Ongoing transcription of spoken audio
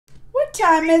What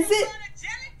time is it?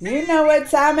 You know what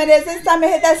time it is. It's time to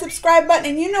hit that subscribe button,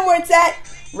 and you know where it's at.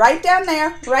 Right down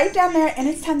there. Right down there. And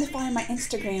it's time to follow my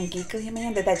Instagram, Geekly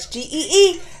Amanda. That's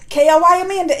GeeKly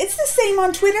Amanda. It's the same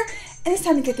on Twitter. And it's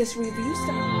time to get this review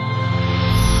started.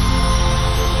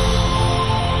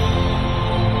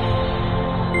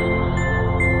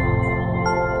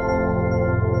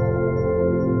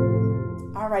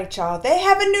 All right, y'all. They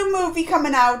have a new movie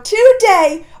coming out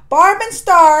today. Barb and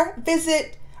Star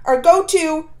go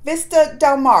to Vista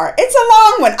Del Mar. It's a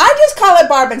long one. I just call it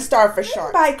Barb and Star for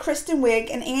short. By Kristen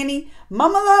Wiig and Annie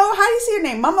Mumolo. How do you say your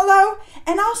name? Mumolo?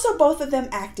 And also both of them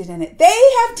acted in it. They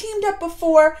have teamed up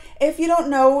before, if you don't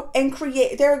know, and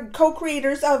they're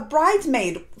co-creators of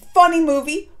Bridesmaid. Funny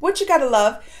movie, which you gotta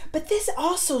love. But this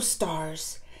also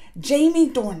stars Jamie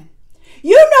Dornan.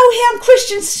 You know him,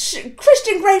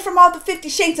 Christian Grey from all the 50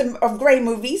 Shades of Grey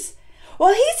movies.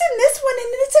 Well, he's in this one,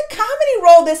 and it's a comedy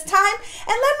role this time.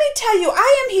 And let me tell you,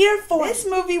 I am here for it. This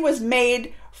movie was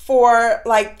made for,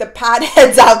 like, the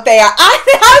potheads out there.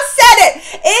 I said it.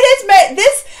 It is made.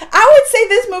 I would say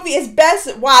this movie is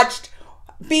best watched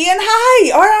being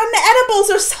high or on the edibles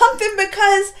or something,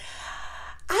 because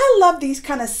I love these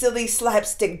kind of silly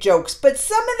slapstick jokes. But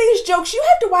some of these jokes, you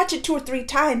have to watch it 2 or 3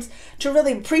 times to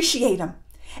really appreciate them.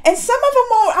 And some of them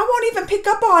I won't even pick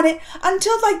up on it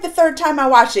until like the 3rd time I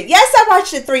watched it. Yes, I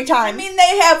watched it 3 times. I mean,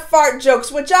 they have fart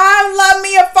jokes, which I love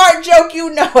me a fart joke, you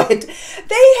know it.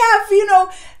 They have, you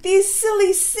know, these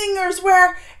silly singers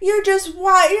where you're just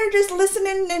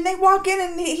listening, and they walk in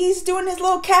and he's doing his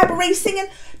little cabaret singing,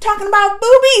 talking about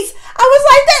boobies. I was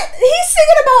like, that he's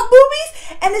singing about boobies,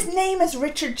 and his name is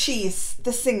Richard Cheese,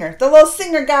 the singer, the little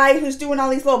singer guy who's doing all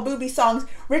these little booby songs.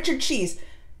 Richard Cheese.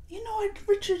 You know what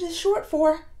Richard is short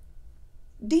for?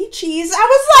 D-Cheese. I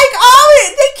was like,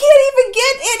 oh, they can't even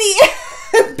get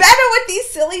any better with these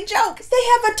silly jokes. They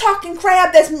have a talking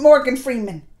crab that's Morgan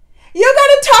Freeman. You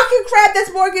got a talking crab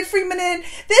that's Morgan Freeman in.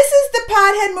 This is the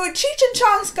pothead movie. Cheech and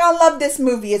Chong's gonna love this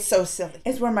movie. It's so silly.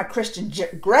 It's where my Christian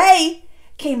Grey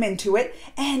came into it.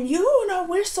 And you know,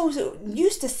 we're so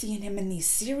used to seeing him in these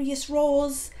serious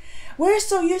roles. We're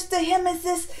so used to him as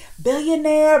this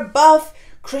billionaire buff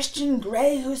Christian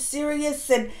Grey who's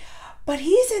serious, but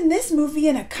he's in this movie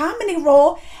in a comedy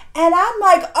role, and I'm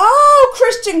like, oh,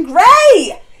 Christian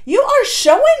Grey, you are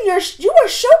showcasing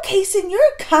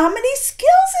your comedy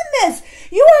skills in this.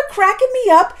 You are cracking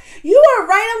me up. You are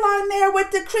right along there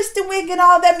with the Kristen Wiig and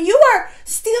all them. You are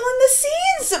stealing the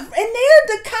scenes, and they're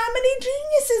the comedy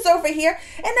geniuses over here,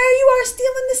 and there you are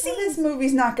stealing the scenes. This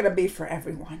movie's not going to be for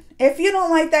everyone. If you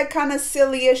don't like that kind of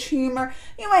silly-ish humor,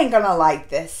 you ain't going to like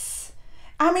this.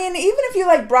 I mean, even if you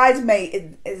like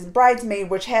Bridesmaid,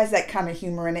 which has that kind of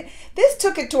humor in it, this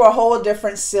took it to a whole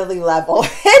different silly level.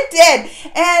 It did.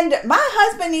 And my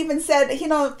husband even said he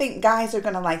don't think guys are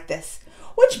going to like this,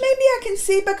 which maybe I can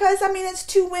see, because, I mean, it's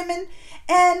 2 women,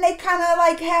 and they kind of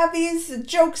like have these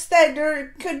jokes that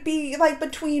could be like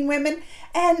between women.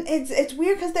 And it's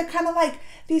weird because they're kind of like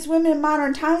these women in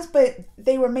modern times, but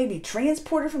they were maybe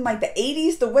transported from like the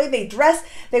 80s, the way they dress.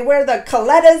 They wear the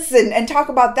colettas and talk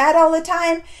about that all the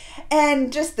time.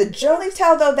 And just the joke. You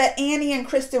tell, though, that Annie and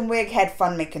Kristen Wiig had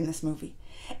fun making this movie.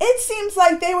 It seems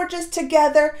like they were just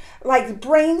together, like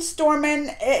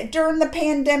brainstorming during the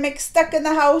pandemic, stuck in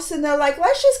the house, and they're like,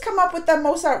 let's just come up with the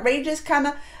most outrageous kind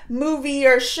of movie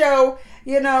or show,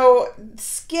 you know,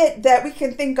 skit that we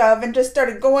can think of, and just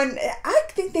started going. I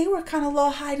think they were kind of a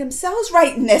little high themselves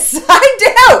writing this. I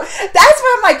do. That's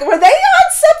why I'm like, were they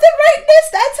on something writing this?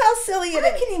 That's how silly it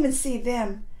is. I can even see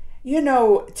them, you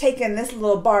know, taking this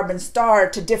little Barb and Star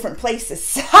to different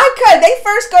places. I could. They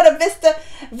first go to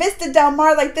Vista Del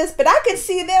Mar like this, but I could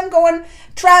see them going,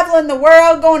 traveling the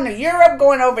world, going to Europe,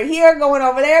 going over here, going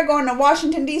over there, going to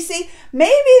Washington, D.C.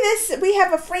 Maybe we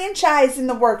have a franchise in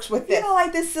the works with this. You don't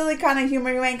like this silly kind of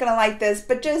humor, you ain't going to like this.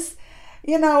 But just,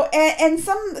 you know, and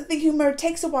some of the humor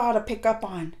takes a while to pick up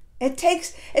on. It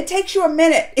takes you a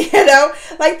minute, you know.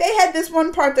 Like, they had this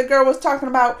one part the girl was talking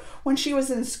about when she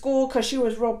was in school, because she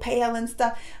was real pale and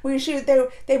stuff. When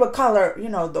they would call her, you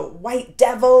know, the white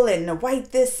devil and the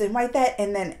white this and white that,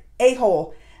 and then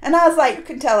a-hole. And I was like, you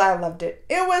can tell I loved it.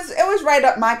 It was right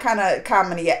up my kind of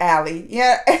comedy alley.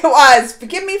 Yeah, it was.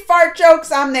 Give me fart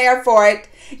jokes, I'm there for it.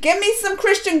 Give me some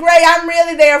Christian Grey, I'm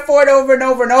really there for it over and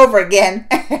over and over again.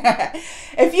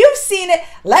 If you've seen it,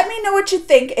 let me know what you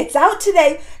think. It's out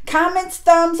today. Comments,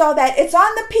 thumbs, all that. It's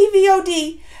on the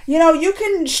PVOD. You know, you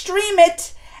can stream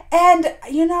it. And,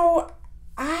 you know,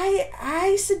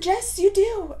 I suggest you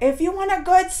do. If you want a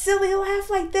good, silly laugh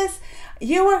like this,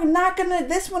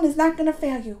 this one is not going to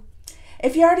fail you.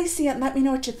 If you already see it, let me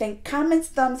know what you think. Comments,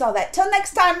 thumbs, all that. Till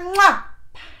next time, mwah!